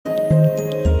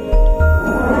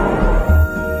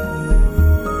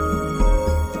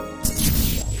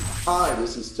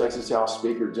House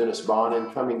Speaker Dennis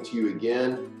Bonnen coming to you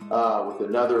again with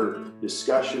another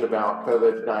discussion about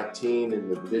COVID-19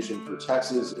 and the vision for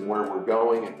Texas and where we're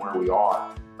going and where we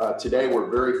are. Today, we're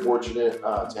very fortunate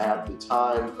to have the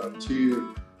time of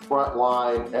two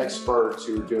frontline experts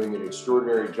who are doing an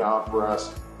extraordinary job for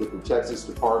us with the Texas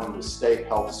Department of State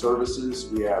Health Services.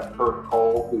 We have Kurt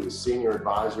Cole, who is Senior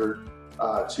Advisor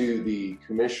to the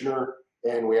Commissioner,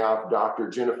 and we have Dr.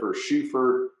 Jennifer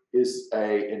Schuford, is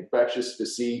an infectious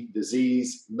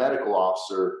disease medical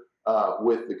officer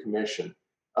with the Commission.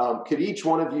 Could each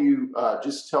one of you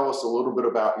just tell us a little bit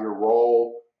about your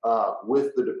role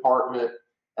with the department,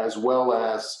 as well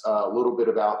as a little bit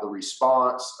about the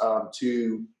response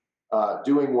to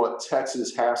doing what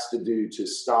Texas has to do to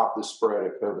stop the spread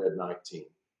of COVID-19?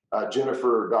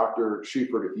 Jennifer, Dr.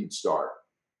 Schuford, if you'd start.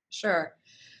 Sure.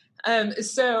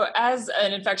 So as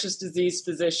an infectious disease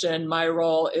physician, my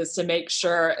role is to make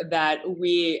sure that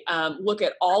we look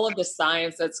at all of the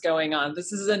science that's going on.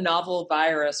 This is a novel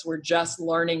virus. We're just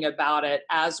learning about it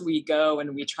as we go,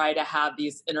 and we try to have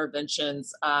these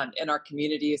interventions in our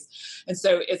communities. And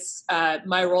so it's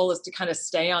my role is to kind of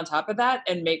stay on top of that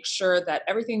and make sure that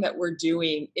everything that we're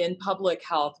doing in public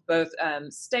health, both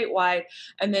statewide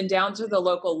and then down to the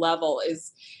local level,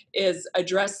 is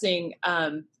addressing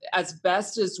as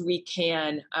best as we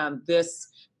can this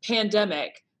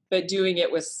pandemic, but doing it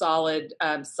with solid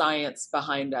science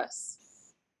behind us.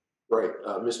 Great.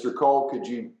 Mr. Cole, could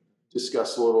you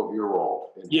discuss a little of your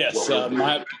role? Yes,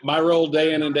 my role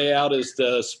day in and day out is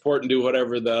to support and do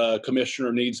whatever the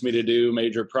Commissioner needs me to do,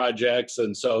 major projects.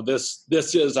 And so this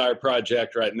is our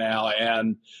project right now,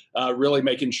 and really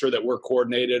making sure that we're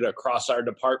coordinated across our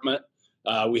department.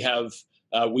 We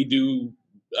do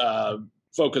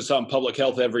focus on public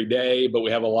health every day, but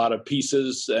we have a lot of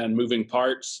pieces and moving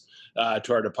parts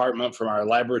to our department, from our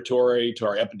laboratory to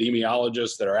our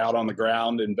epidemiologists that are out on the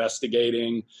ground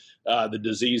investigating the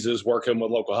diseases, working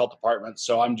with local health departments.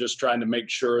 So I'm just trying to make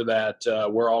sure that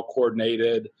we're all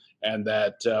coordinated and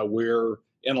that we're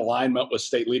in alignment with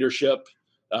state leadership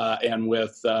and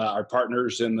with our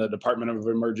partners in the Department of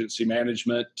Emergency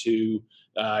Management to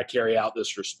carry out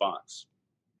this response.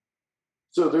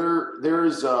 So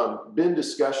there's been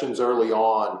discussions early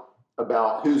on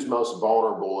about who's most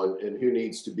vulnerable and who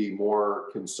needs to be more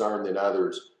concerned than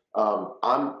others.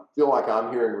 I feel like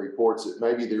I'm hearing reports that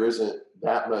maybe there isn't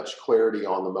that much clarity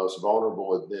on the most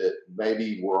vulnerable, that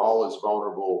maybe we're all as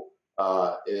vulnerable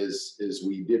as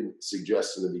we didn't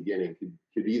suggest in the beginning.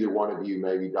 Could either one of you,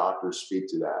 maybe doctors, speak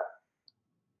to that?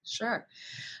 Sure.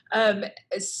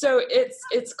 So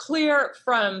it's clear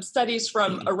from studies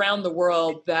from around the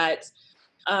world that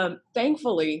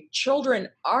thankfully, children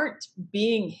aren't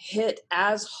being hit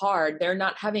as hard. They're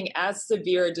not having as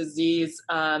severe a disease,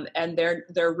 and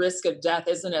their risk of death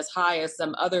isn't as high as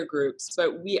some other groups.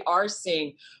 But we are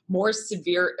seeing more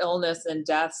severe illness and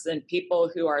deaths in people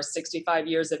who are 65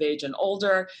 years of age and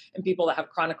older, and people that have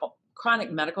chronic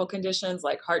medical conditions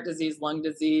like heart disease, lung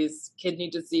disease, kidney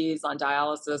disease, on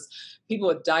dialysis, people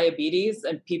with diabetes,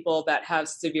 and people that have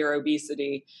severe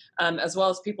obesity, as well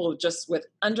as people just with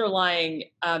underlying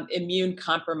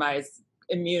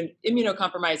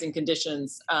immunocompromising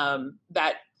conditions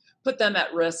that put them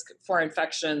at risk for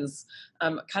infections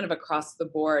kind of across the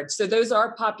board. So those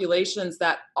are populations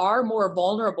that are more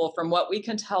vulnerable from what we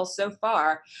can tell so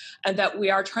far, and that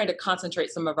we are trying to concentrate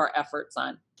some of our efforts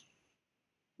on.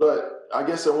 But I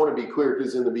guess I want to be clear,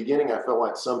 because in the beginning, I felt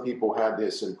like some people had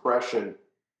this impression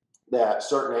that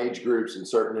certain age groups and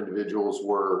certain individuals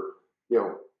were,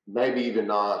 maybe even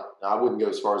not, I wouldn't go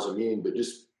as far as immune, but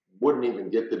just wouldn't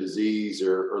even get the disease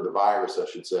or the virus, I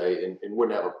should say, and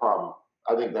wouldn't have a problem.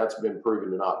 I think that's been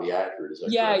proven to not be accurate. Is that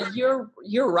correct?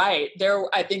 You're right.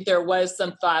 I think there was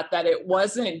some thought that it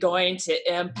wasn't going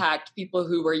to impact people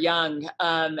who were young,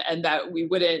 and that we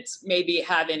wouldn't maybe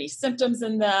have any symptoms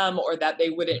in them, or that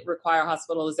they wouldn't require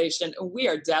hospitalization. We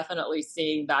are definitely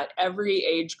seeing that every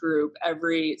age group,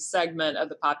 every segment of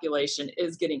the population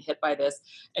is getting hit by this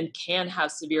and can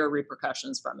have severe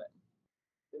repercussions from it.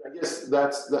 And I guess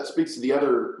that speaks to the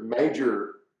other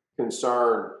major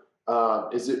concern,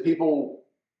 is that people,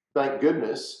 thank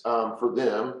goodness for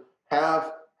them,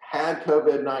 have had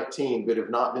COVID-19 but have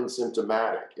not been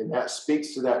symptomatic. And that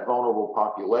speaks to that vulnerable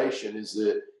population, is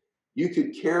that you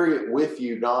could carry it with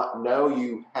you, not know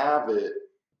you have it,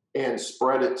 and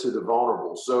spread it to the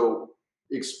vulnerable. So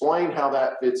explain how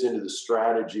that fits into the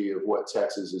strategy of what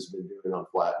Texas has been doing on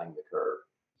flattening the curve.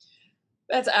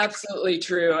 That's absolutely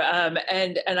true.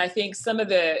 And I think some of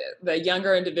the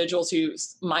younger individuals who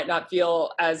might not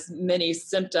feel as many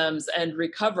symptoms and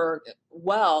recover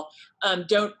well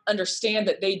don't understand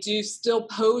that they do still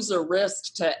pose a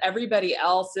risk to everybody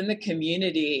else in the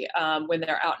community when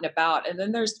they're out and about. And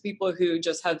then there's people who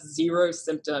just have zero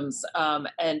symptoms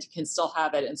and can still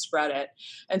have it and spread it.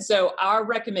 And so our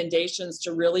recommendations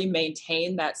to really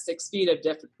maintain that 6 feet of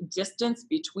distance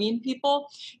between people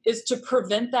is to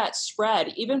prevent that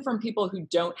spread, even from people who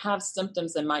don't have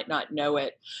symptoms and might not know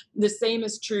it. The same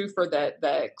is true for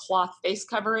the cloth face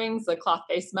coverings, the cloth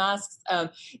face masks.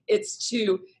 It's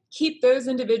to keep those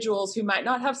individuals who might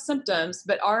not have symptoms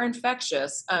but are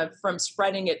infectious from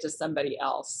spreading it to somebody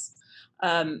else.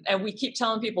 And we keep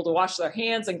telling people to wash their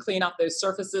hands and clean off those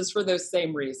surfaces for those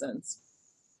same reasons.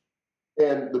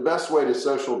 And the best way to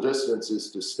social distance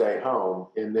is to stay home.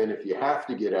 And then if you have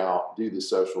to get out, do the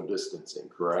social distancing,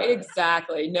 correct?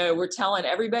 Exactly. No, we're telling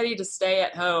everybody to stay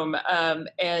at home.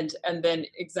 And then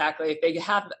exactly, if they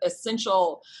have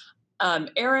essential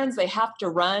errands they have to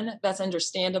run, that's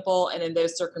understandable. And in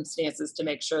those circumstances, to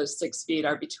make sure 6 feet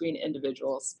are between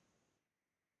individuals.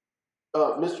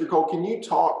 Mr. Cole, can you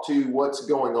talk to what's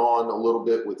going on a little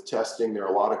bit with testing? There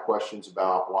are a lot of questions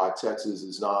about why Texas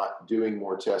is not doing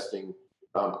more testing.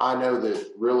 I know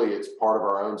that really it's part of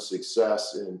our own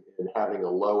success in having a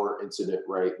lower incident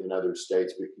rate than other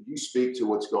states, but could you speak to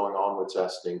what's going on with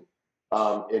testing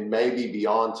and maybe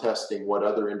beyond testing, what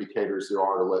other indicators there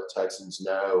are to let Texans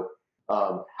know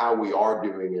how we are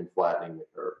doing in flattening the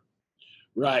curve?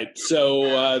 Right.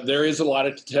 So there is a lot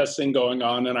of testing going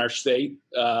on in our state,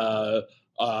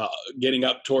 getting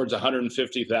up towards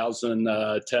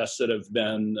 150,000 tests that have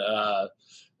been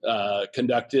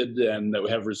conducted and that we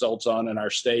have results on in our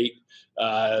state.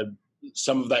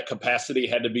 Some of that capacity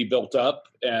had to be built up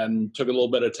and took a little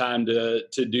bit of time to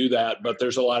do that. But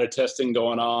there's a lot of testing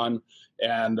going on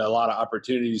and a lot of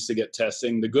opportunities to get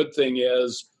testing. The good thing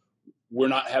is, we're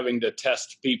not having to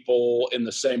test people in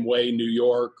the same way New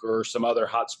York or some other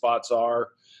hotspots are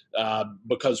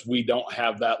because we don't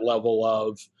have that level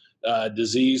of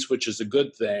disease, which is a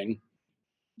good thing.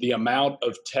 The amount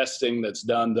of testing that's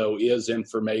done, though, is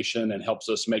information and helps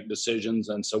us make decisions.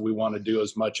 And so we want to do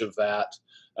as much of that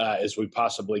as we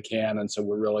possibly can. And so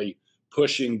we're really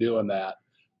pushing doing that.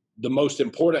 The most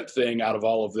important thing out of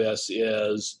all of this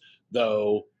is,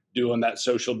 though, doing that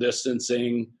social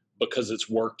distancing, because it's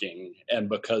working and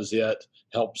because it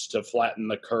helps to flatten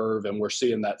the curve. And we're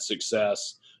seeing that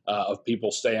success of people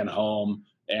staying home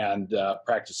and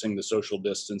practicing the social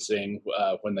distancing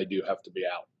when they do have to be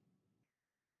out.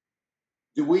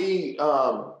 Do we,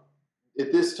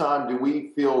 at this time, do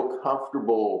we feel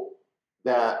comfortable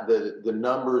that the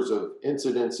numbers of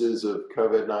incidences of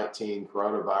COVID-19,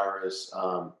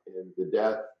 coronavirus, and the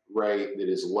death rate that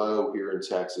is low here in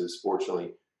Texas,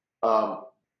 fortunately,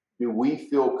 do we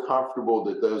feel comfortable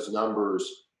that those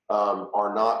numbers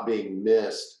are not being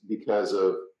missed because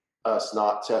of us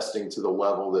not testing to the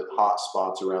level that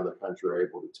hotspots around the country are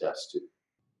able to test to?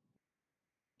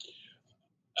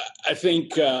 I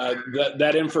think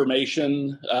that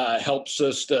information helps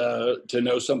us to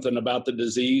know something about the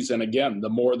disease. And again, the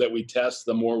more that we test,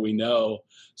 the more we know.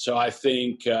 So I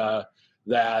think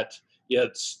that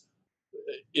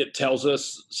it tells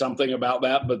us something about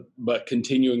that, but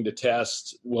continuing to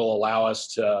test will allow us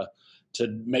to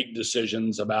make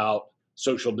decisions about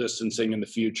social distancing in the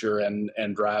future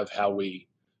and drive how we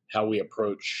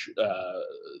approach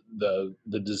the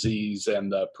disease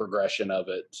and the progression of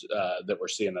it that we're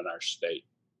seeing in our state.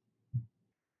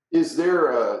 Is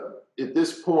there at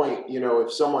this point,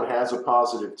 if someone has a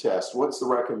positive test, what's the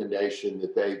recommendation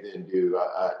that they then do?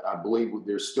 I believe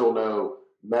there's still no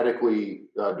medically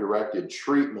directed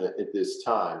treatment at this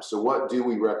time. So what do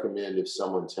we recommend if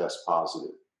someone tests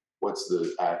positive? What's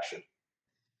the action?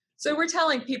 So we're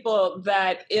telling people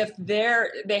that if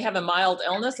they have a mild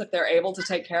illness, if they're able to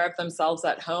take care of themselves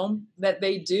at home, that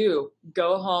they do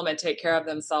go home and take care of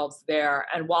themselves there.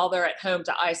 And while they're at home,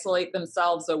 to isolate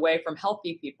themselves away from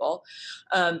healthy people,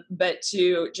 but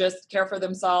to just care for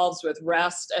themselves with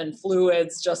rest and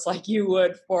fluids, just like you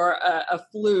would for a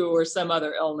flu or some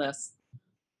other illness.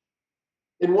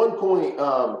 In one point,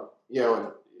 and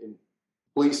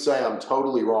please say I'm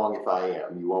totally wrong if I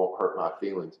am. You won't hurt my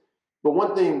feelings. But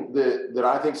one thing that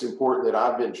I think is important that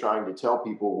I've been trying to tell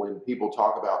people when people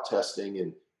talk about testing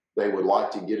and they would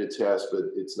like to get a test, but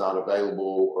it's not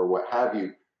available or what have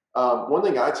you. One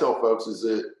thing I tell folks is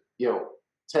that,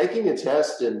 taking a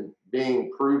test and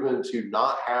being proven to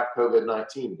not have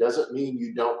COVID-19 doesn't mean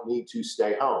you don't need to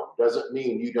stay home, doesn't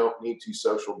mean you don't need to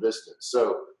social distance.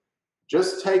 So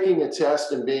just taking a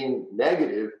test and being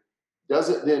negative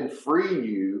doesn't then free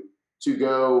you to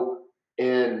go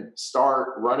and start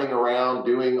running around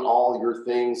doing all your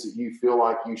things that you feel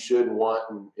like you should want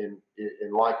and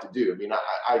like to do. I mean,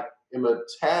 am a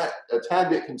tad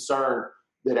bit concerned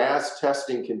that as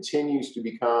testing continues to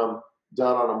become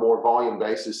done on a more volume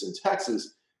basis in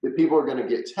Texas, that people are going to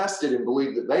get tested and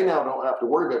believe that they now don't have to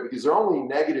worry about it because they're only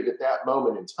negative at that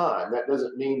moment in time. That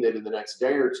doesn't mean that in the next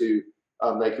day or two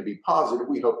they could be positive.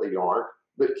 We hope they aren't.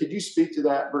 But could you speak to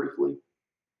that briefly?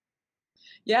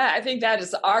 Yeah, I think that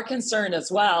is our concern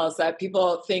as well, is that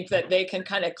people think that they can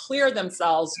kind of clear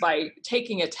themselves by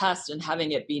taking a test and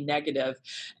having it be negative.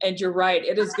 And you're right,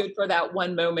 it is good for that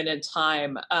one moment in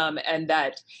time. And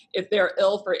that if they're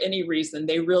ill for any reason,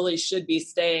 they really should be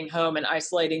staying home and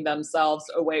isolating themselves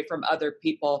away from other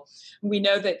people. We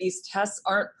know that these tests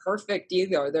aren't perfect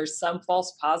either. There's some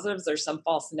false positives, there's some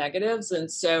false negatives.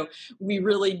 And so we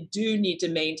really do need to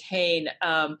maintain,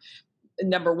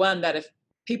 number one, that if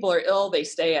people are ill, they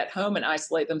stay at home and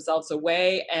isolate themselves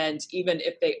away. And even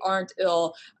if they aren't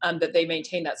ill, that they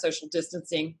maintain that social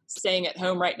distancing, staying at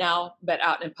home right now, but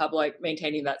out in public,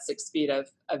 maintaining that 6 feet of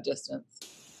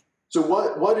distance. So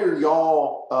what are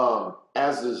y'all,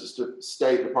 as the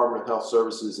State Department of Health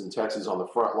Services in Texas, on the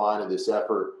front line of this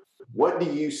effort, what do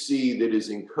you see that is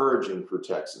encouraging for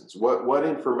Texans? What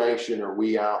information are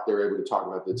we out there able to talk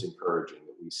about that's encouraging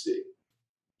that we see?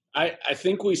 I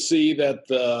think we see that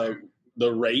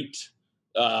the rate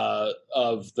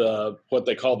of what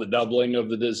they call the doubling of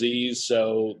the disease,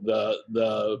 so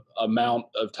the amount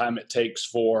of time it takes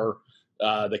for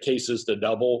the cases to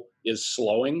double is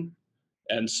slowing,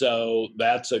 and so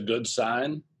that's a good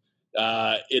sign.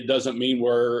 It doesn't mean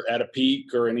we're at a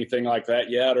peak or anything like that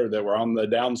yet, or that we're on the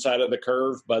downside of the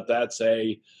curve, but that's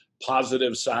a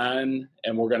positive sign,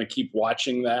 and we're going to keep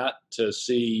watching that to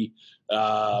see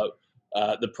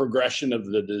the progression of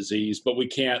the disease. But we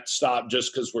can't stop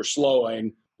just because we're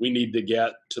slowing. We need to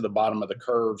get to the bottom of the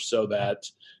curve so that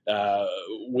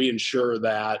we ensure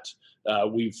that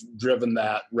we've driven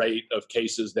that rate of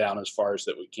cases down as far as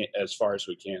we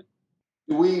can.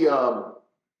 Do we, and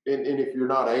if you're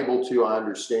not able to, I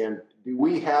understand, do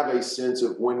we have a sense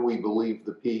of when we believe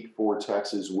the peak for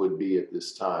Texas would be at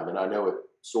this time? And I know it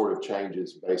sort of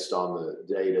changes based on the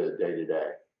data day to day.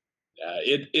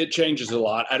 It changes a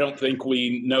lot. I don't think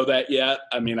we know that yet.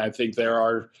 I mean, I think there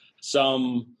are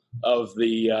some of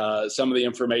the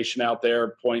information out there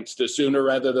points to sooner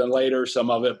rather than later.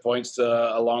 Some of it points to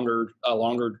a longer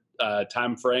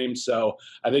time frame. So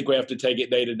I think we have to take it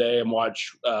day to day and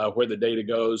watch where the data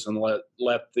goes, and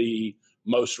let the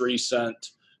most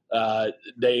recent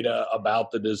data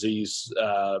about the disease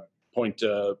point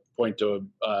to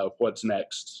what's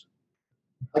next.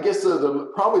 I guess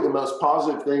probably the most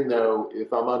positive thing, though,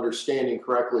 if I'm understanding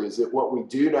correctly, is that what we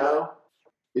do know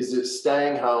is that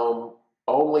staying home,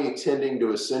 only attending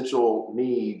to essential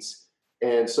needs,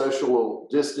 and social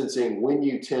distancing when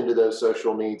you tend to those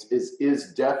social needs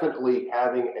is definitely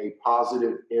having a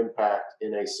positive impact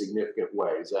in a significant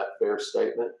way. Is that a fair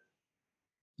statement?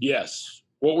 Yes.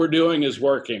 What we're doing is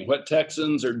working. What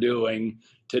Texans are doing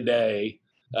today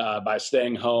by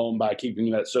staying home, by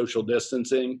keeping that social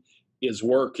distancing, is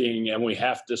working, and we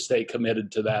have to stay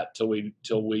committed to that till we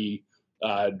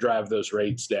drive those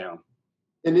rates down.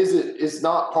 And is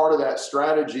not part of that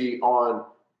strategy on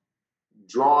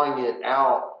drawing it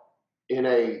out in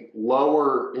a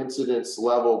lower incidence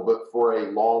level, but for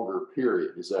a longer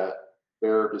period? Is that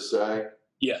fair to say?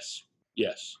 Yes.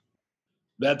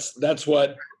 That's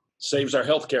what saves our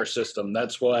healthcare system.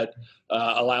 That's what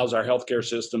allows our healthcare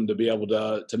system to be able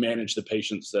to manage the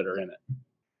patients that are in it.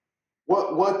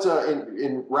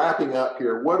 In wrapping up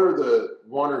here, what are the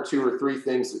 1 or 2 or 3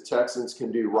 things that Texans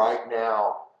can do right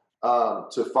now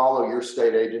to follow your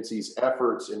state agency's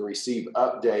efforts and receive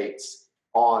updates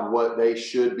on what they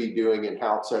should be doing and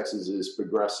how Texas is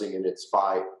progressing in its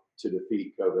fight to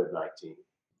defeat COVID-19?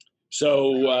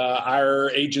 So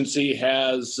our agency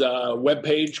has a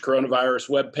webpage, coronavirus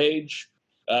webpage,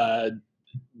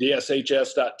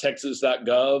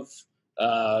 dshs.texas.gov.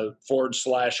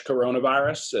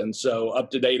 /coronavirus. And so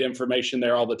up-to-date information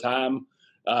there all the time.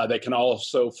 They can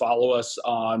also follow us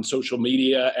on social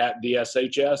media at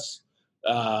DSHS.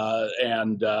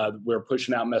 And we're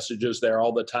pushing out messages there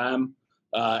all the time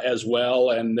as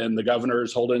well. And then the governor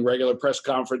is holding regular press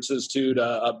conferences too to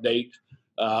update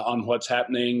on what's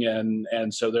happening.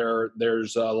 And so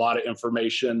there's a lot of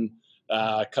information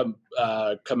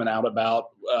coming out about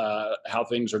how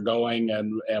things are going,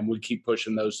 and we keep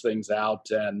pushing those things out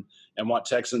and want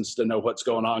Texans to know what's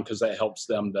going on, because that helps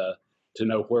them to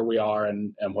know where we are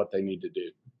and what they need to do.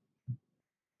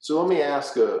 So let me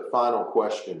ask a final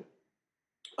question.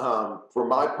 From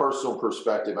my personal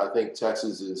perspective, I think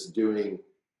Texas is doing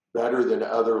better than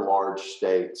other large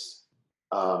states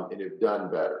and have done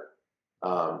better.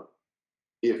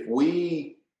 If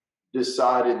we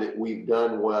decided that we've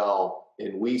done well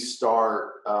and we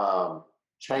start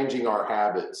changing our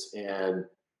habits and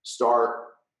start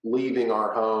leaving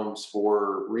our homes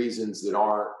for reasons that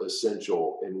aren't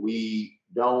essential, and we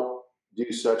don't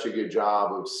do such a good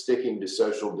job of sticking to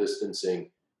social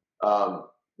distancing,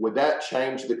 would that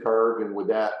change the curve and would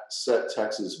that set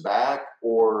Texas back,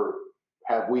 or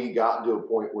have we gotten to a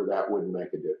point where that wouldn't make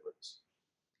a difference?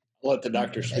 I'll let the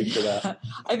doctor speak to that.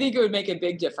 I think it would make a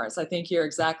big difference. I think you're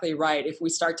exactly right. If we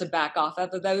start to back off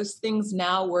of those things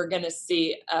now, we're going to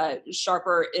see a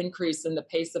sharper increase in the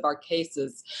pace of our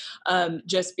cases,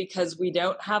 just because we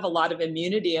don't have a lot of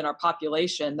immunity in our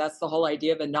population. That's the whole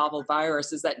idea of a novel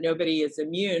virus, is that nobody is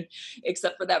immune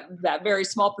except for that very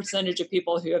small percentage of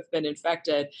people who have been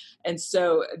infected. And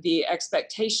so the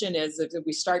expectation is that if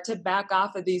we start to back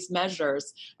off of these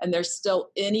measures and there's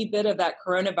still any bit of that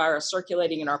coronavirus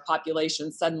circulating in our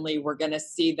population, suddenly we're going to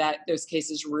see that those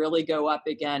cases really go up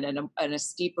again and a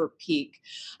steeper peak.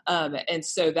 And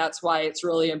so that's why it's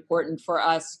really important for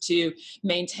us to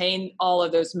maintain all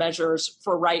of those measures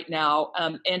for right now,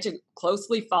 and to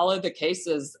closely follow the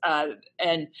cases.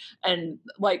 And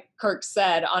like Kirk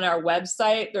said, on our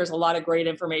website, there's a lot of great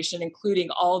information, including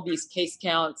all of these case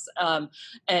counts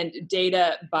and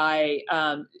data by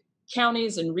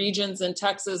counties and regions in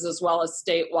Texas, as well as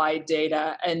statewide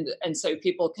data. And so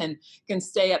people can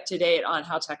stay up to date on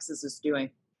how Texas is doing.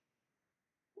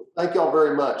 Thank y'all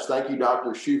very much. Thank you, Dr.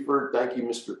 Shuford. Thank you,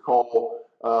 Mr. Cole.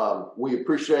 We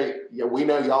appreciate, we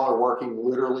know y'all are working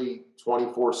literally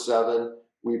 24/7.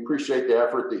 We appreciate the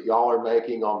effort that y'all are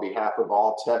making on behalf of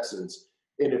all Texans.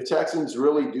 And if Texans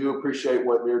really do appreciate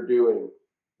what they're doing,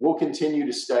 we'll continue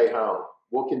to stay home.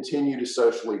 We'll continue to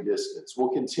socially distance. We'll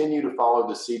continue to follow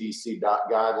the CDC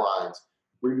guidelines.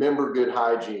 Remember good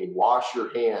hygiene, wash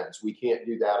your hands. We can't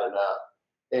do that enough.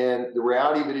 And the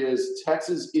reality of it is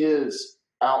Texas is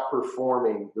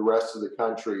outperforming the rest of the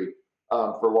country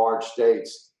for large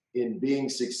states in being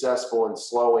successful in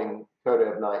slowing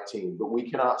COVID-19, but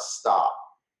we cannot stop.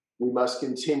 We must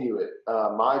continue it.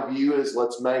 My view is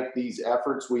let's make these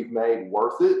efforts we've made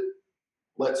worth it.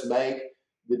 Let's make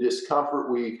the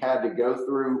discomfort we've had to go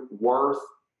through worth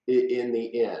it in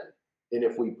the end. And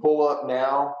if we pull up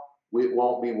now, it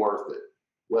won't be worth it.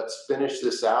 Let's finish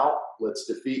this out. Let's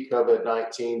defeat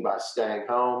COVID-19 by staying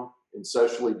home and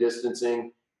socially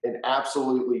distancing. And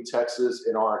absolutely, Texas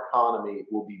and our economy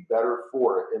will be better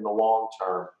for it in the long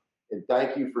term. And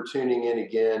thank you for tuning in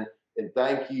again. And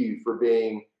thank you for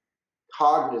being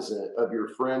cognizant of your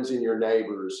friends and your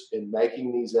neighbors in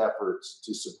making these efforts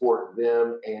to support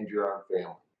them and your own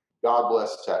family. God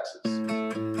bless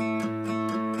Texas.